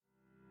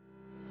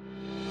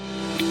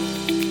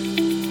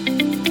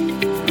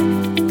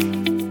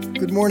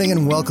Good morning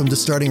and welcome to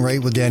Starting Right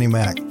with Danny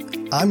Mac.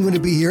 I'm going to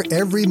be here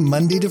every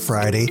Monday to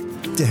Friday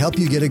to help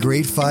you get a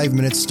great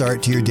 5-minute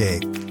start to your day.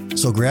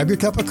 So grab your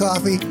cup of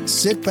coffee,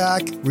 sit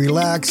back,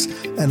 relax,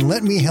 and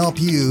let me help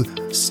you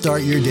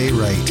start your day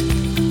right.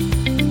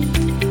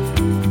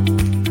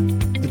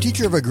 The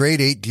teacher of a grade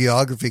 8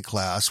 geography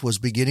class was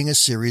beginning a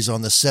series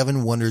on the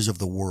 7 wonders of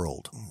the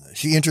world.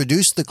 She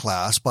introduced the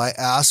class by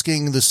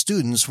asking the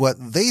students what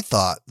they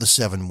thought the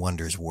 7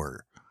 wonders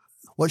were.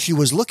 What she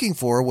was looking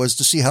for was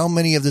to see how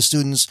many of the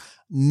students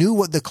knew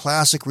what the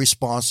classic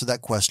response to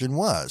that question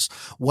was.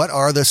 What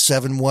are the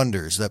 7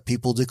 wonders that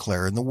people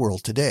declare in the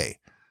world today?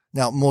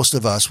 Now, most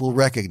of us will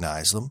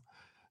recognize them.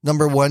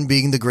 Number 1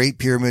 being the Great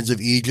Pyramids of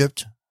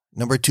Egypt.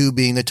 Number 2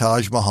 being the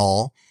Taj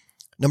Mahal.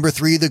 Number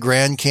 3, the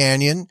Grand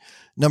Canyon.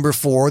 Number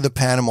 4, the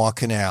Panama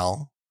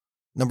Canal.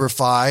 Number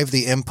 5,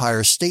 the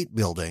Empire State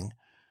Building.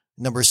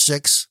 Number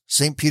 6,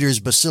 St. Peter's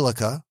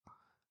Basilica.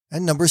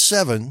 And number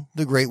 7,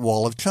 the Great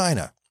Wall of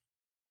China.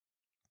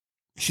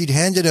 She'd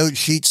handed out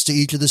sheets to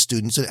each of the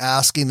students and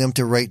asking them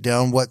to write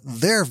down what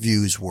their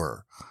views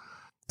were.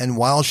 And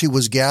while she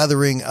was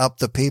gathering up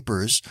the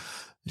papers,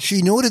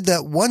 she noted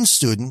that one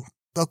student,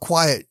 a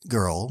quiet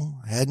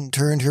girl, hadn't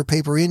turned her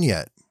paper in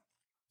yet.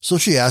 So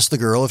she asked the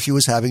girl if she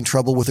was having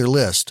trouble with her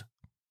list.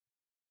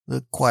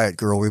 The quiet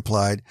girl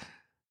replied,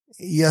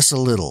 "Yes, a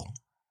little.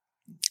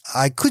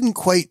 I couldn't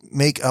quite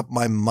make up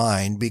my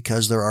mind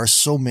because there are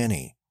so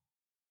many."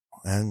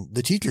 And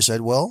the teacher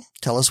said, "Well,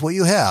 tell us what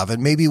you have,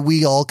 and maybe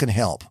we all can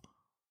help."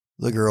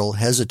 The girl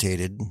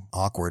hesitated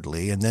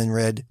awkwardly and then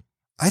read,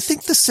 "I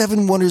think the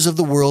 7 wonders of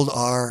the world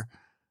are,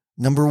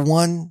 number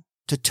 1,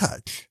 to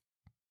touch.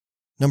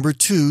 Number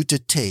 2, to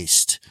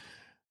taste.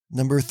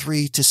 Number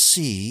 3, to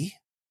see.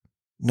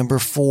 Number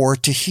 4,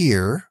 to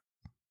hear."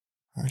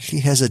 She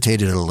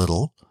hesitated a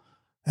little.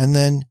 And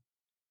then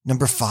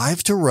number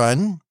 5, to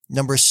run.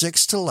 Number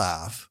 6, to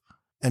laugh.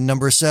 And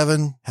number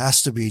 7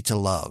 has to be to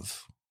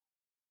love.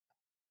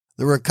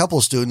 There were a couple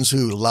students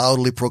who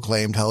loudly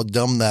proclaimed how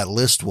dumb that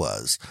list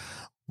was.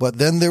 But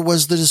then there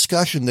was the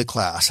discussion the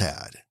class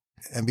had.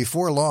 And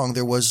before long,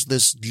 there was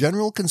this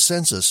general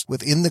consensus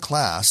within the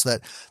class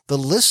that the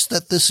lists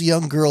that this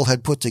young girl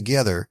had put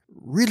together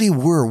really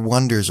were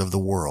wonders of the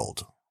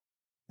world.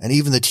 And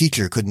even the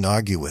teacher couldn't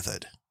argue with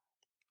it.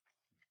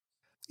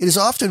 It is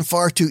often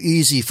far too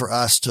easy for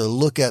us to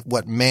look at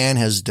what man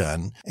has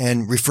done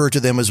and refer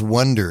to them as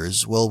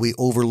wonders while we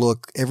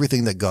overlook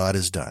everything that God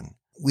has done.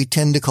 We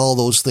tend to call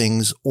those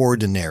things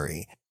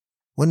ordinary,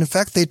 when in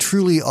fact they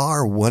truly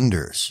are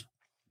wonders.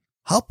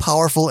 How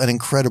powerful and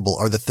incredible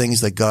are the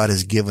things that God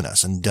has given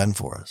us and done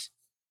for us?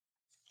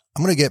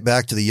 I'm going to get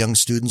back to the young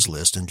students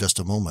list in just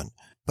a moment,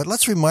 but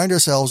let's remind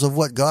ourselves of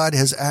what God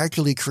has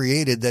actually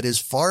created that is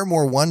far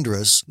more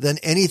wondrous than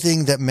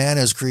anything that man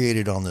has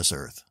created on this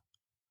earth.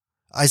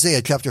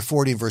 Isaiah chapter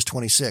 40 verse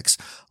 26,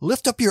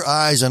 "Lift up your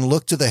eyes and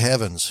look to the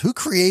heavens. Who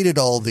created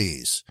all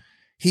these?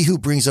 He who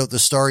brings out the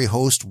starry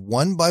host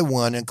one by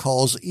one and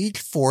calls each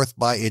forth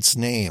by its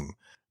name.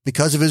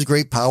 Because of his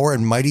great power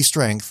and mighty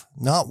strength,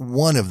 not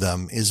one of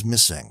them is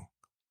missing."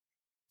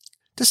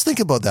 Just think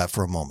about that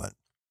for a moment.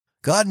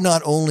 God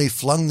not only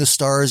flung the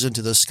stars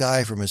into the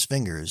sky from his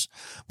fingers,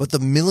 but the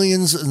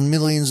millions and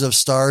millions of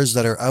stars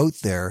that are out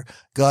there,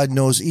 God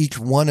knows each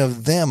one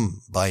of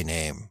them by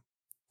name.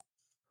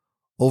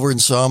 Over in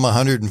Psalm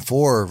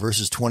 104,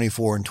 verses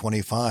 24 and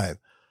 25,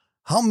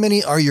 "How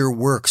many are your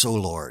works, O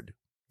Lord?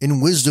 In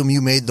wisdom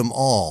you made them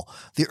all.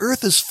 The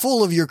earth is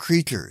full of your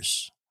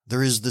creatures.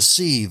 There is the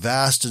sea,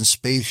 vast and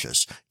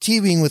spacious,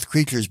 teeming with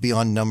creatures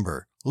beyond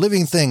number,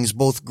 living things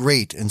both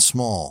great and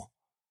small."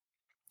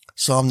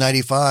 Psalm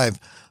 95,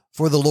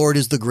 "For the Lord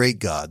is the great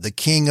God, the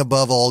King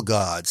above all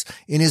gods.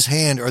 In his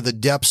hand are the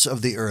depths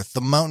of the earth.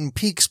 The mountain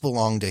peaks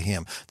belong to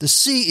him. The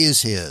sea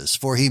is his,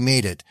 for he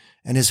made it,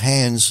 and his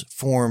hands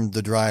formed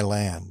the dry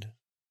land."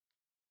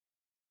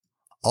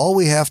 All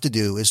we have to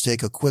do is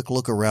take a quick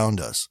look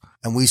around us,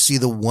 and we see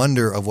the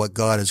wonder of what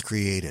God has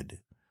created.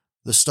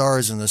 The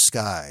stars in the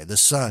sky, the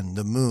sun,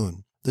 the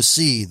moon, the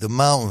sea, the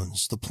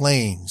mountains, the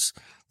plains,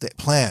 the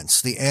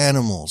plants, the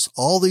animals,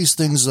 all these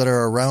things that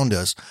are around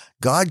us,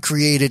 God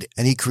created,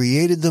 and he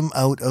created them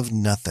out of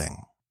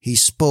nothing. He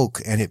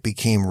spoke and it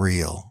became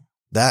real.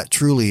 That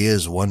truly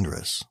is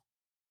wondrous.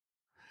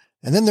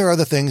 And then there are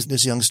the things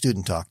this young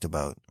student talked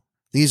about.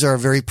 These are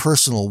very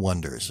personal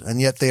wonders, and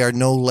yet they are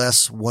no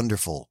less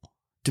wonderful.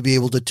 To be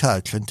able to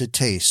touch and to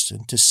taste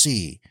and to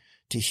see,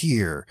 to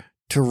hear,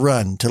 to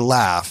run, to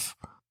laugh,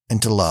 and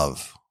to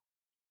love.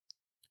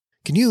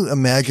 Can you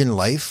imagine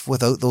life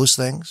without those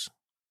things?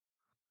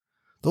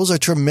 Those are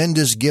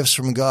tremendous gifts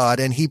from God,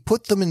 and he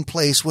put them in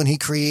place when he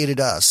created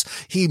us.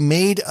 He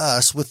made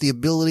us with the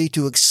ability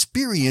to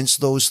experience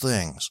those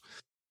things.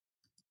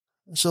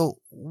 So,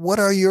 what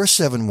are your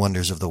 7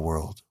 wonders of the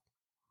world?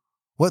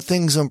 What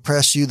things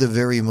impress you the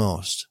very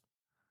most?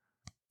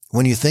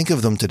 When you think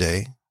of them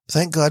today,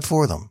 thank God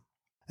for them,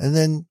 and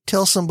then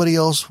tell somebody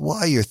else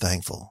why you're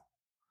thankful.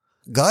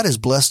 God has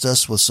blessed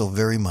us with so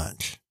very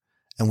much,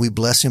 and we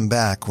bless him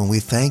back when we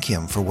thank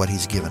him for what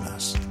he's given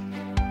us.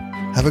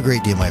 Have a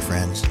great day, my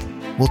friends.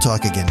 We'll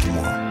talk again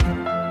tomorrow.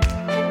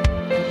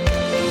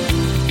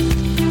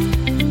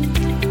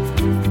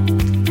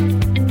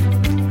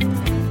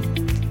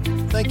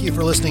 Thank you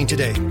for listening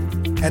today,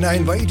 and I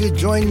invite you to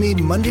join me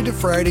Monday to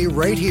Friday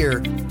right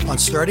here on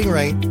Starting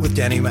Right with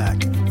Danny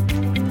Mac.